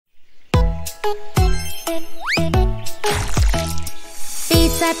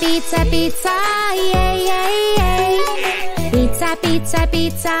Pizza, pizza, pizza, yeah, yeah, yeah. Pizza, pizza,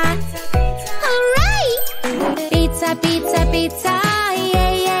 pizza, alright. Pizza, pizza, pizza,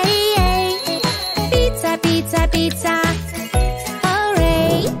 yeah, yeah, yeah. Pizza, pizza, pizza,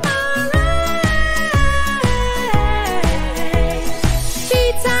 alright.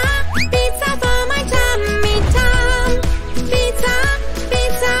 Pizza, pizza for my tummy tum. Pizza,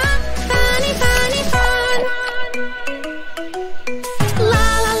 pizza, funny, funny, fun. La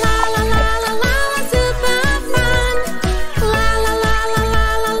la la la la la la, super fun. La la la la la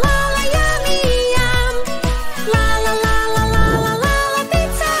la la la, yummy yum. La la la la la la la la,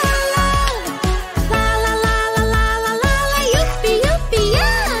 pizza love. La la la la la la la la, yuppie yuppie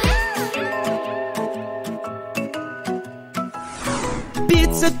yum.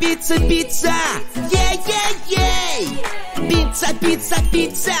 Pizza, pizza, pizza, yeah, yeah, yeah. Pizza, pizza,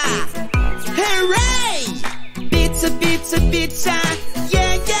 pizza, hooray! Pizza, pizza, pizza,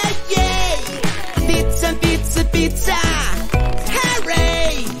 yeah, yeah, yeah. Pizza, pizza, pizza,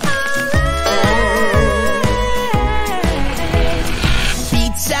 hooray!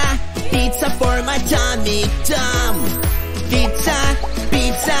 Pizza, pizza for my tummy tum. Pizza,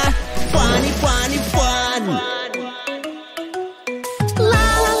 pizza, funny, funny, fun. La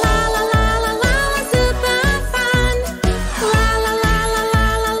la la la la la la, super fun. La la la la la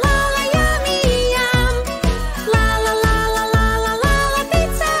la la la, yummy yum. La la la la la la la la,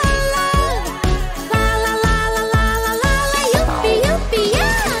 pizza love. La la la la la la la la, yuppie yuppie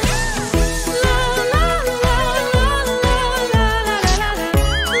yum. La la la la la la la la la.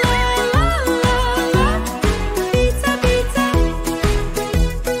 Pizza, pizza.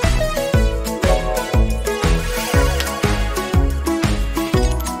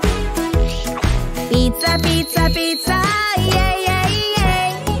 Pizza, pizza, pizza, yeah, yeah,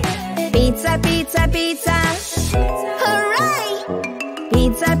 yeah. Pizza, pizza, pizza, hooray!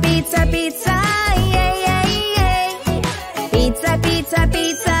 Pizza, pizza, pizza, yeah, yeah, yeah. Pizza, pizza,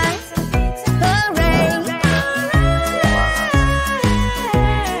 pizza, hooray!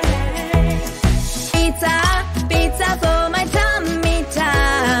 Pizza, pizza for my tummy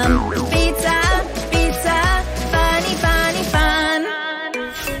tum. Pizza, pizza, funny, funny, fun.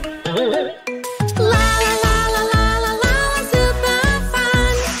 La la la la la la la, super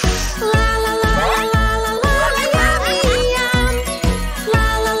fun. La la la la la la la, yummy yum. La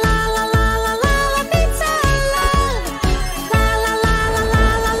la la la la la la, pizza love. La la la la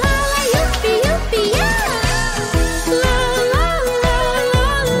la la la, yuppie yuppie yum. La la la la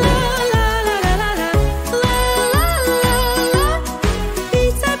la la la la la la,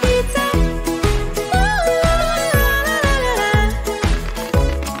 pizza pizza. La la la la la la.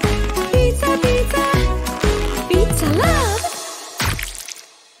 Pizza, pizza, pizza love.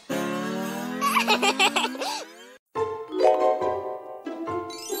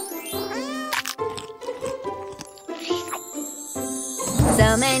 So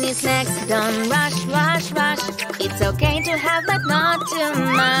many snacks, don't rush, rush, rush. It's okay to have, but not too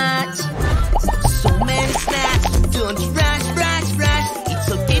much. So many snacks, don't rush, rush, rush. It's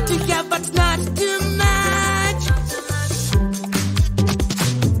okay to have, but not too much.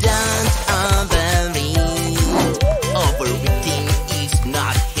 Don't overeat. Overeating is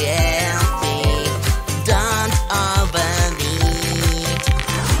not healthy. Don't overeat.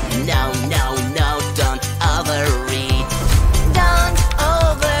 No, no, no, don't overeat. Don't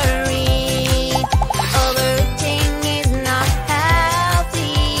overeat. Overeating is not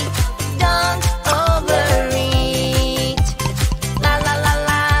healthy. Don't overeat. La la la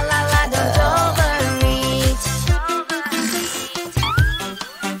la la la, don't overeat.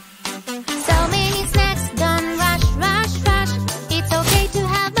 So many snacks, don't rush, rush, rush. It's okay to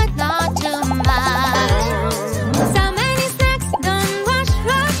have, but not too much. So many snacks, don't rush,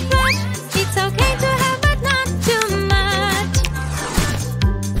 rush, rush. It's okay to have, but not too much.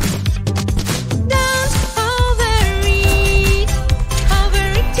 Don't overeat.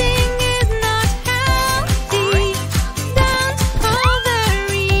 Overeating is not healthy. Don't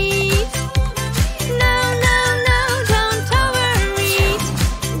overeat. No, no, no, don't overeat.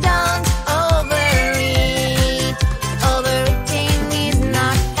 Don't overeat. Overeating is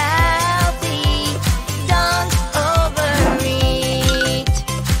not healthy. Don't overeat.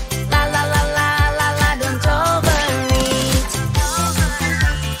 La la la la la la, don't overeat.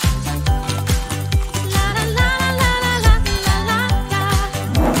 La la la la la la la la la.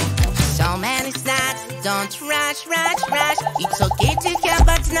 So many snacks, don't rush, rush, rush. It's okay to have,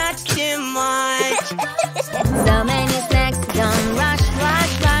 but not too much. So many snacks, don't rush,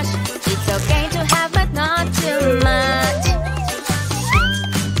 rush, rush. It's okay to have, but not too much.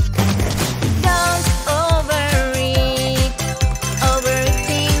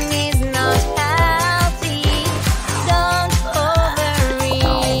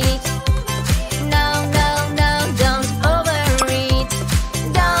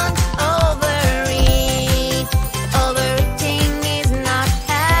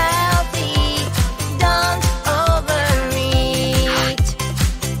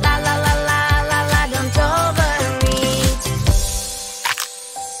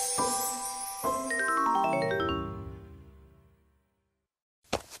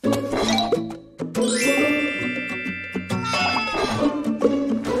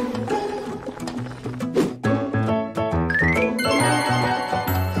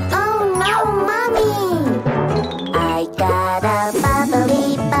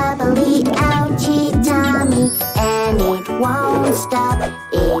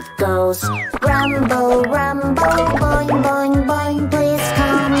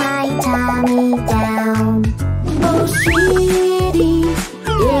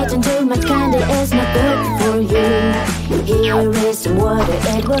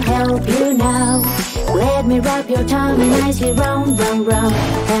 that will help you now. Let me wrap your tummy nicely round, round, round,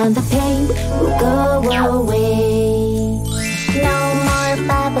 and the pain will go away. No more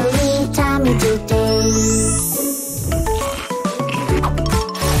bubbly tummy today.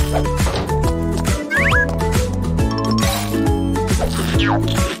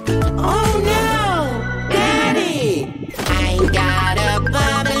 Oh no, Daddy! I got a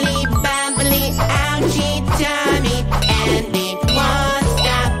bubbly, bubbly, ouchie tummy, and it won't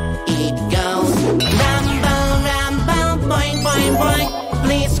stop. It goes rumble, rumble, boing, boing, boing.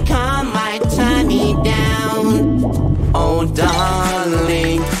 Please calm my tummy down. Oh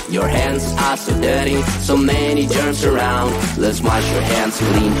darling, your hands are so dirty, so many germs around. Let's wash your hands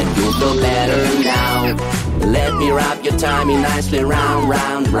clean and you'll feel better now. Let me wrap your tummy nicely round,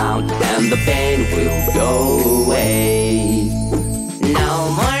 round, round, and the pain will go away.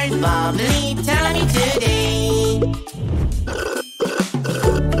 No more bubbly tummy today.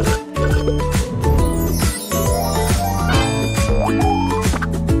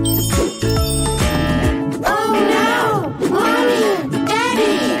 Oh no, Mommy,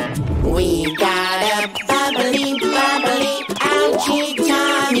 Daddy! We got a bubbly, bubbly, ouchie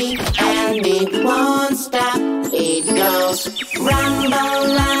tummy, and it won't stop. It goes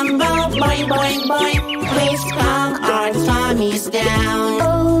rumble, rumble, boing, boing, boing. Please calm our tummies down.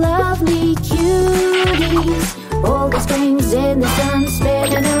 Oh, lovely cuties, all the strings in the sun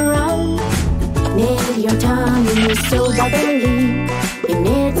spinning around. Need your tummy is so bubbly. You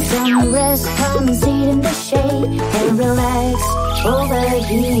need some rest, come and sit in the shade and relax over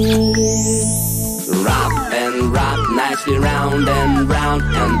here. Wrap and wrap nicely round and round,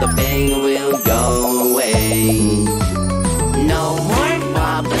 and the pain will go away. No more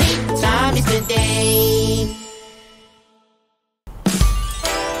bubbly tummies today.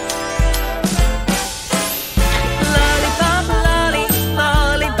 Lollipop, lolly,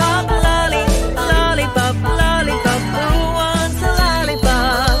 lollipop, lolly, lollipop, lollipop. Who wants a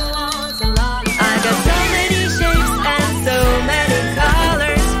lollipop? I got so many shapes and so many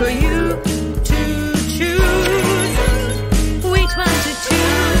colors for you to choose. Which one to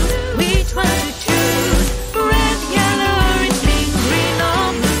choose? Which one to choose? Red, yellow, orange, pink, green, or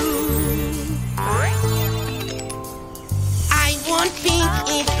blue? I want pink,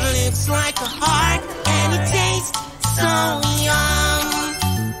 it looks like a heart, and it tastes so yum.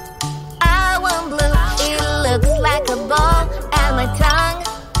 I want blue, it looks like a ball, and my tongue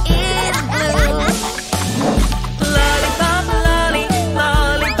is blue. Lollipop, lolly,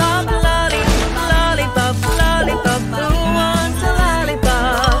 lollipop, lolly, lollipop, lollipop. Who wants a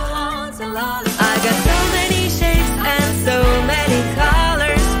lollipop? I got so many shapes and so many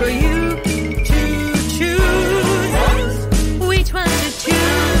colors for you to choose. Which one to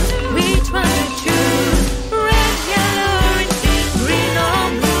choose? Which one to choose? Red, yellow, orange, pink, green, or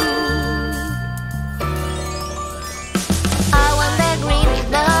blue? I want the green,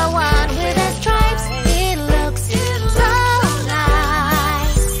 the one with the stripes. It looks so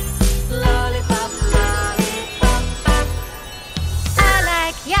nice. Lollipop, lollipop, pop. I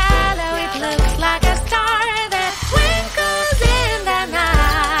like yellow, it looks like a star that twinkles in the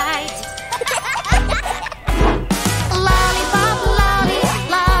night. Lollipop, lolly,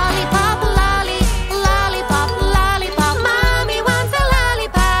 lollipop, lolly, lollipop, lollipop. Mommy wants a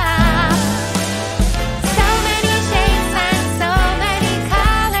lollipop. So many shapes and so many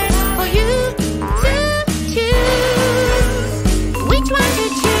colors for you to choose. Which one to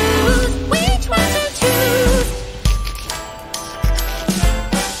choose? Which one to choose?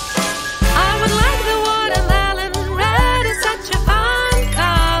 I would like the watermelon. Red is such a fun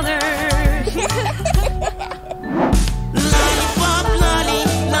color. Lollipop, lolly,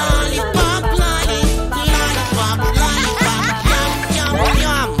 lollipop, lolly, lollipop, lollipop, yum, yum,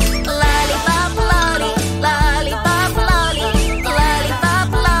 yum. Lollipop, lolly, lollipop, lolly, lollipop,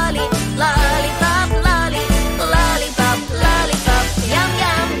 lolly, lollipop, lolly, lollipop, lollipop, yum,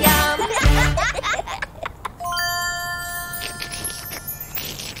 yum, yum.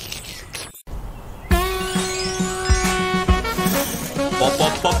 Pop,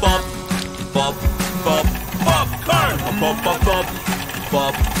 pop, pop, pop, pop, pop, popcorn. Pop, pop, pop,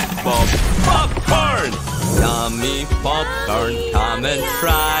 pop, pop, popcorn. Yummy popcorn, come and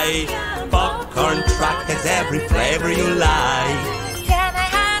try. Popcorn truck has every flavor you like. Can I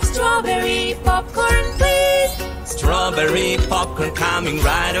have strawberry popcorn, please? Strawberry popcorn coming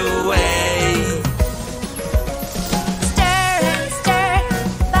right away. Stir and stir,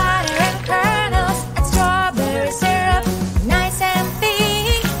 butter and kernels and strawberry syrup, nice and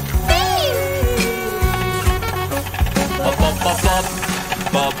thick, thick. Pop, pop, pop, pop,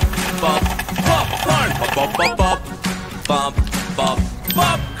 pop, pop, popcorn. Pop, pop, pop, pop, pop,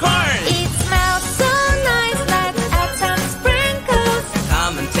 pop,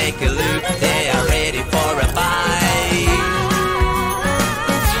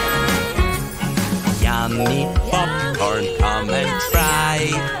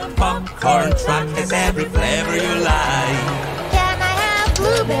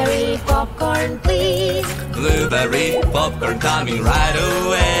 popcorn, please. Blueberry popcorn coming right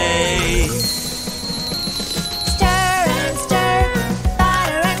away. Stir and stir,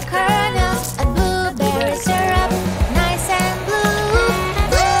 butter and kernels, and blueberry syrup, nice and blue.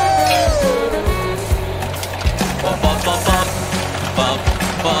 Pop, pop, pop, pop, pop,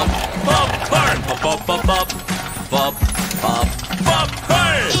 pop, popcorn. Pop, pop, pop, pop, pop, pop,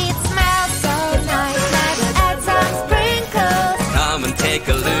 popcorn. It smells so nice, let's add some sprinkles. Come and take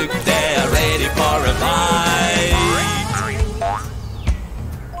a look, they are ready for a bite.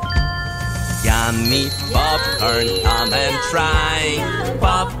 Yummy popcorn, come and try.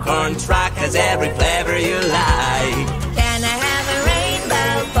 Popcorn truck has every flavor you like. Can I have a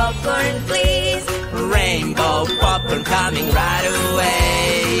rainbow popcorn, please? Rainbow popcorn coming right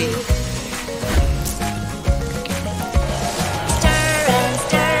away. Stir and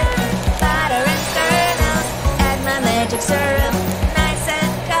stir, butter and kernels, add my magic syrup, nice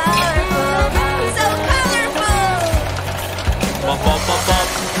and colorful, so colorful. Pop, pop, pop,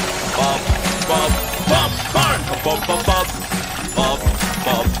 pop, pop, pop, popcorn. Pop, pop, pop, pop, pop,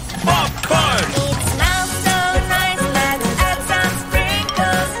 pop, popcorn. It smells so nice, let's add some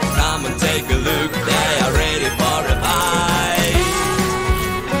sprinkles. Come and take a look, they are ready for a bite.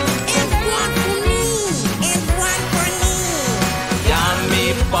 And one for me, and one for me. Yummy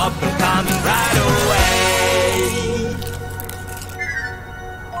popcorn coming right away.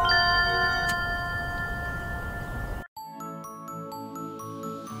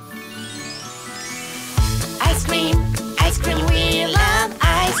 Ice cream, we love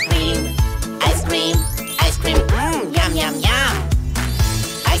ice cream. Ice cream, yum, yum, yum.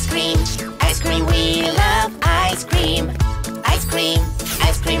 Ice cream, we love ice cream. Ice cream,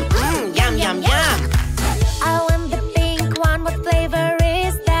 yum, yum, yum. I want the pink one, what flavor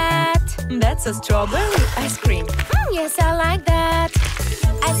is that? That's a strawberry ice cream. Yes, I like that.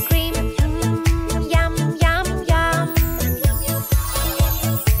 Ice cream, yum, yum, yum.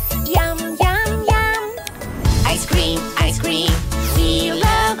 Yum, yum, yum. Ice cream, we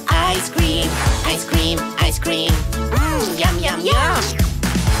love ice cream. Ice cream, yum, yum, yum.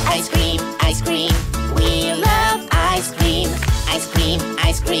 Ice cream, we love ice cream. Ice cream,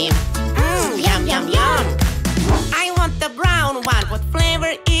 yum, yum, yum. I want the brown one. What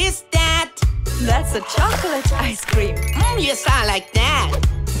flavor is that? That's a chocolate ice cream. Yes, I like that.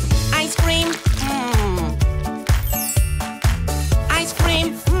 Ice cream. Ice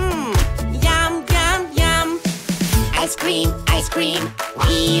cream. Yum, yum, yum. Ice cream,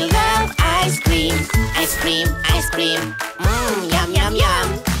 we love ice cream. Ice cream, yum, yum, yum.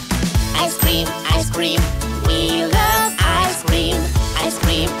 Ice cream, we love ice cream. Ice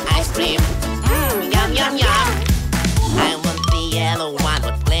cream, yum, yum, yum. I want the yellow one.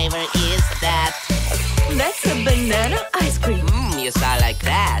 What flavor is that? That's a banana ice cream. Yes, I like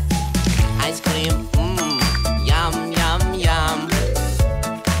that. Ice cream. Yum, yum, yum.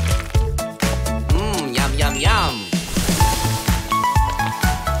 Yum, yum, yum.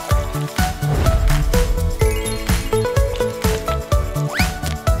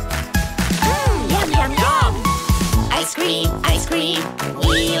 Yum, yum, yum. Ice cream,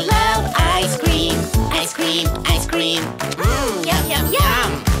 we love ice cream. Ice cream, yum, yum, yum.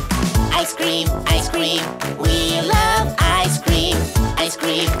 Ice cream, we love ice cream. Ice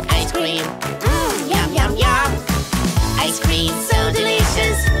cream, yum, yum, yum. Ice cream so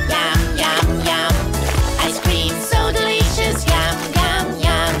delicious, yum, yum, yum. Ice cream so delicious, yum, yum,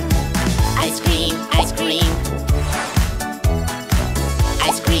 yum. Ice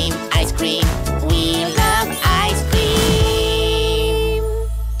cream, we love ice cream.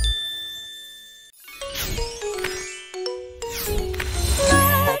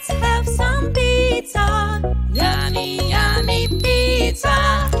 Let's have some pizza. Yummy, yummy pizza.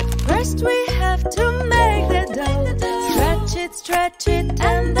 First we have to make the dough. Stretch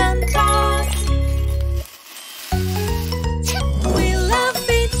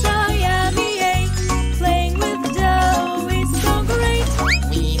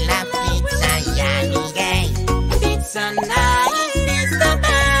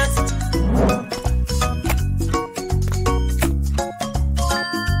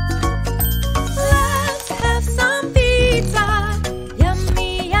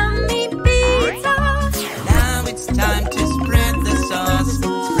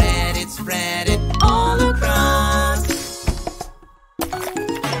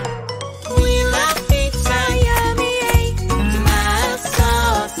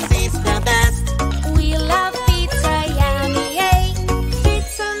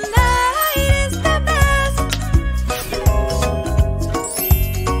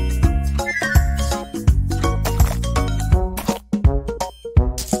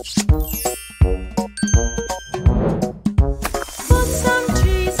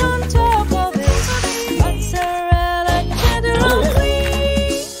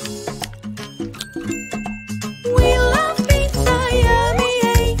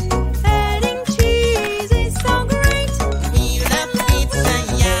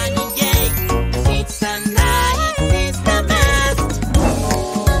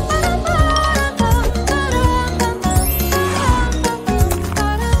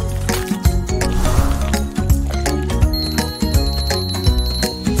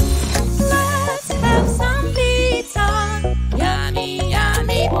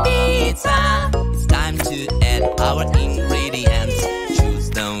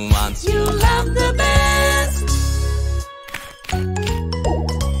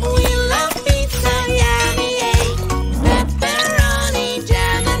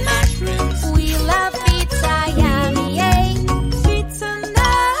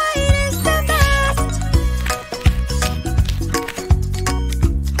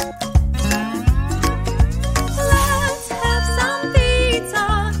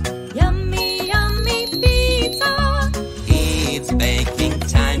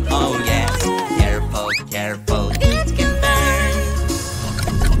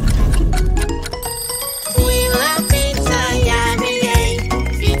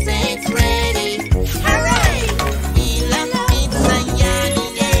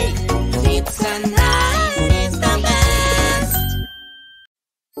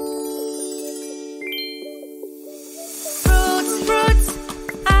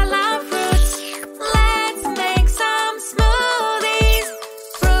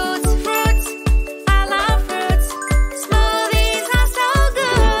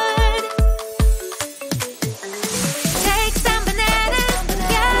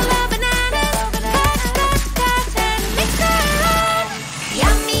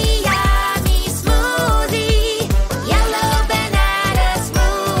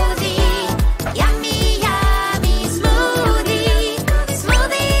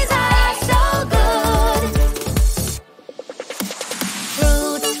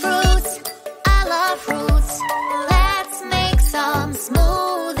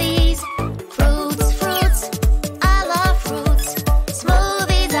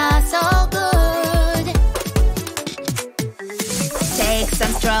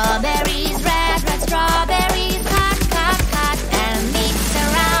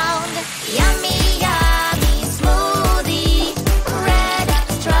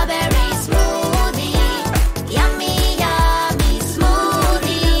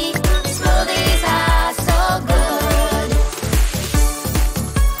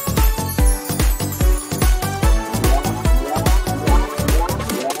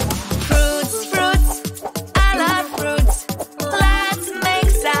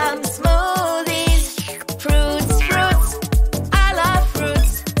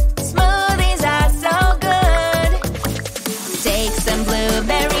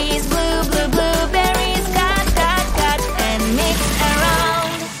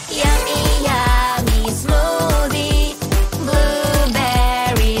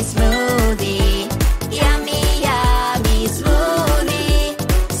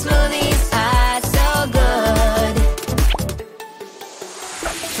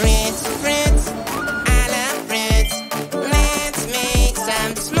Fruits, fruits, I love fruits. Let's make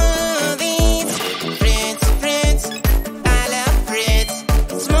some smoothies. Fruits, fruits, I love fruits.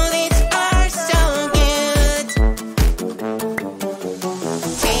 Smoothies are so good.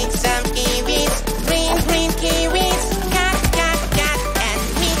 Take some kiwis, green, green kiwis. Cut, cut, cut, and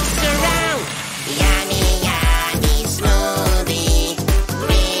mix around. Yummy, yummy smoothie.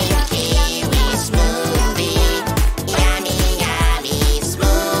 Green kiwi smoothie. Yummy, yummy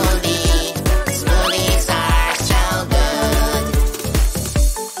smoothie. Smoothies are so good.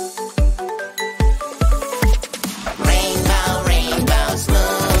 Rainbow, rainbow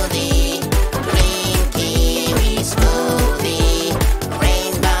smoothie. Green kiwi smoothie.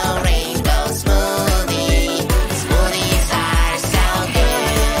 Rainbow, rainbow smoothie. Smoothies are so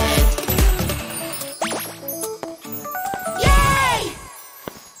good. Yay!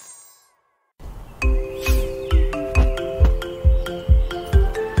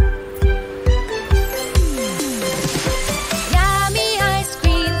 Yummy ice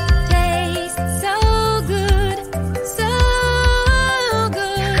cream tastes so good, so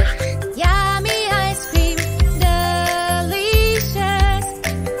good. Yummy ice cream, delicious,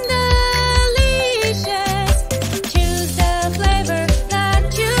 delicious. Choose the flavor that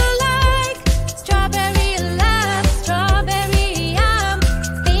you like. Strawberry love, strawberry yum.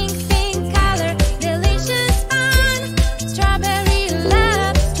 Pink, pink color, delicious fun. Strawberry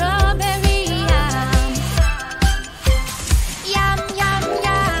love, strawberry yum. Yum, yum,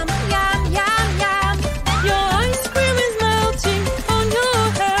 yum, yum, yum, yum. Your ice cream is melting on your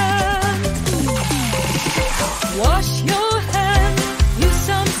hand. Wash your hand, use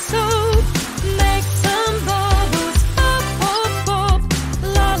some soap, make some bubbles, pop, pop, pop.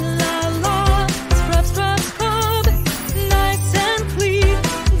 La la la, scrub, scrub, scrub, nice and clean,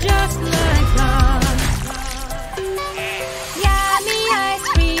 just like that. Yummy ice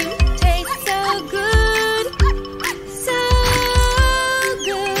cream tastes so good, so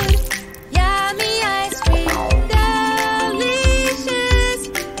good. Yummy ice cream, delicious,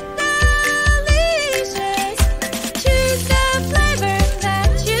 delicious. Choose the flavor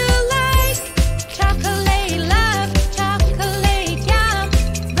that you like. Chocolate love, chocolate yum.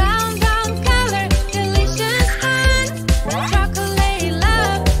 Brown, brown color, delicious fun. Chocolate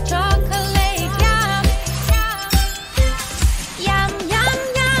love, chocolate yum. Yum, yum,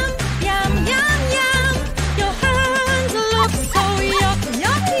 yum, yum, yum, yum. Your hands look so yuck,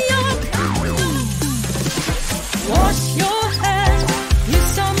 yuck, yuck. Wash your hands,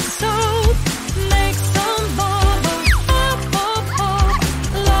 use some soap, make some bubbles, pop, pop, pop.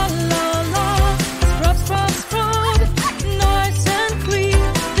 La la la, scrub, scrub, scrub, nice and clean,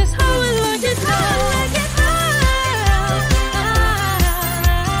 just how I like it now.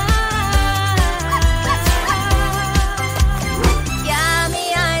 Yummy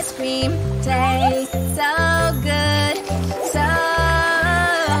ice cream tastes so good, so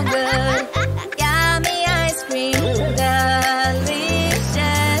good. Yummy ice cream,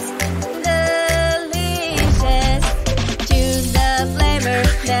 delicious, delicious. Choose the flavor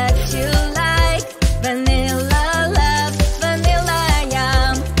that you like. Vanilla love, vanilla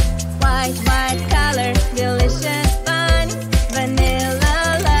yum. White, white color, delicious fun. Vanilla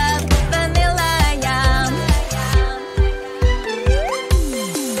love, vanilla yum.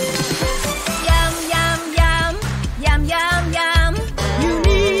 Yum, yum, yum, yum, yum, yum. You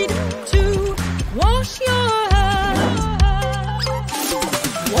need to wash your hands.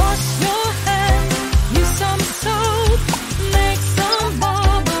 Wash your hands, use some soap, make some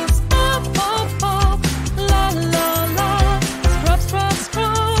bubbles, pop, pop, pop. La la la, scrub, scrub,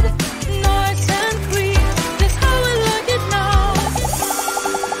 scrub, nice and clean, just how I like it now.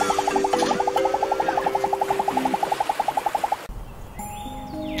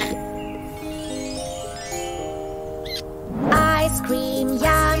 Ice cream,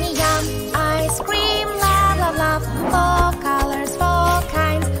 yummy, yum. Ice cream, love, love, love. 4 colors, 4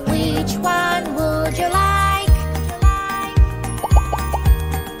 kinds. Which one would you like?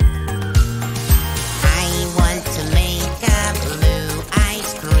 I want to make a blue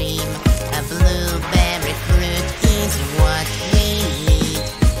ice cream. A blueberry fruit is what we eat.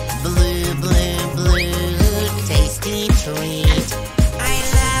 Blue, blue, blue, tasty treat. I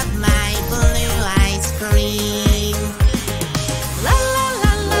love my blue ice cream. La la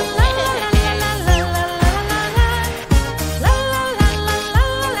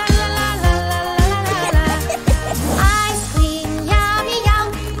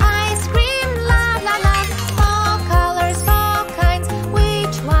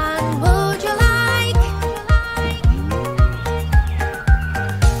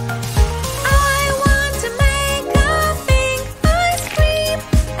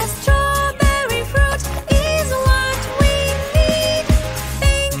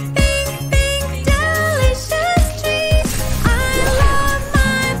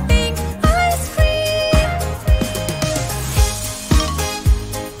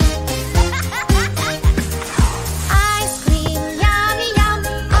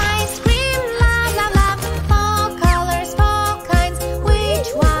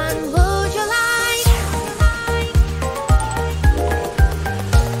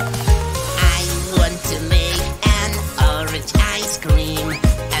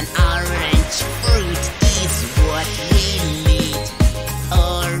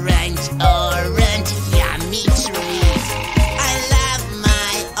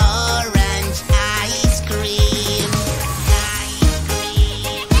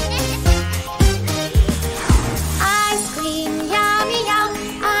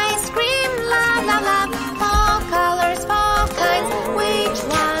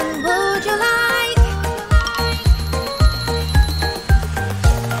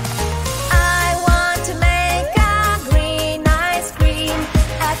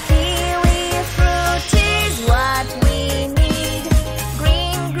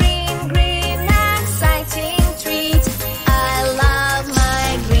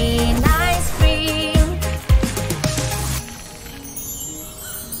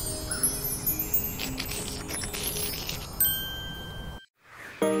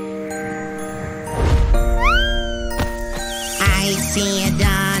I see a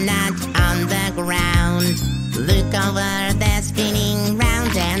donut on the ground. Look over, they're spinning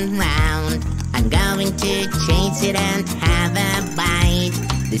round and round. I'm going to chase it and have a bite.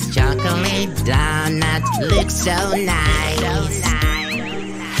 This chocolate donut looks so nice.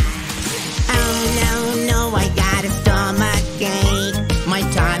 Oh no, I got a stomach ache. My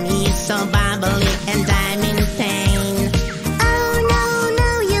tummy is so bubbly and I'm in pain. Oh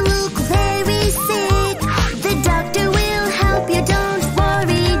no, you look very sick. The doctor will help you, don't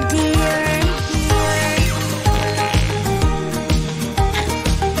worry, dear.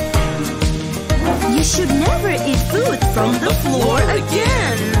 You should never eat food from the floor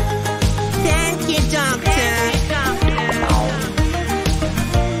again. Thank you, doctor.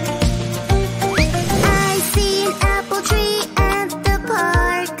 I see an apple tree at the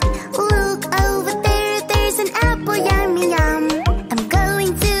park. Look over there, there's an apple, yummy yum. I'm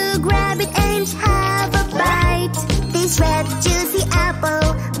going to grab it and have a bite. This red juicy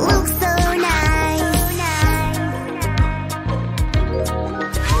apple looks so nice.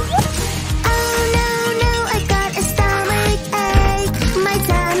 Oh no, I got a stomach ache. My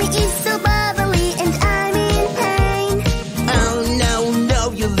tummy is so bubbly and I'm in pain. Oh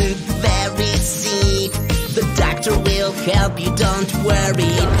no, you look very sick. The doctor will help you, don't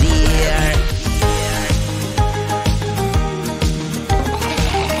worry, dear.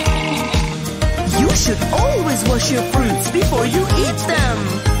 You should always wash your fruits before you eat them.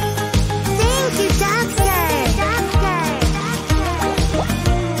 Thank you, doctor.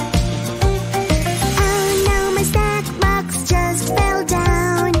 Oh no, my snack box just fell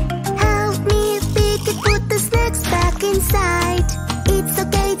down. Help me pick it, put the snacks back inside. It's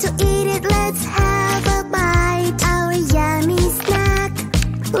okay to eat it, let's have a bite. Our yummy snack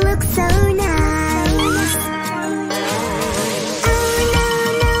looks so nice. Oh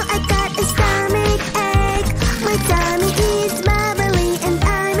no, I got a stomach ache. My tummy is bubbly and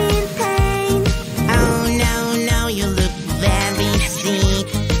I'm in pain. Oh no, you look very sick.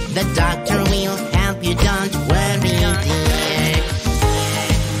 The doctor will help you, don't worry, dear.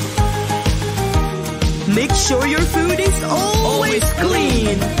 Make sure your food is always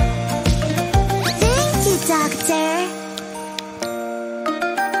clean. Thank you, doctor.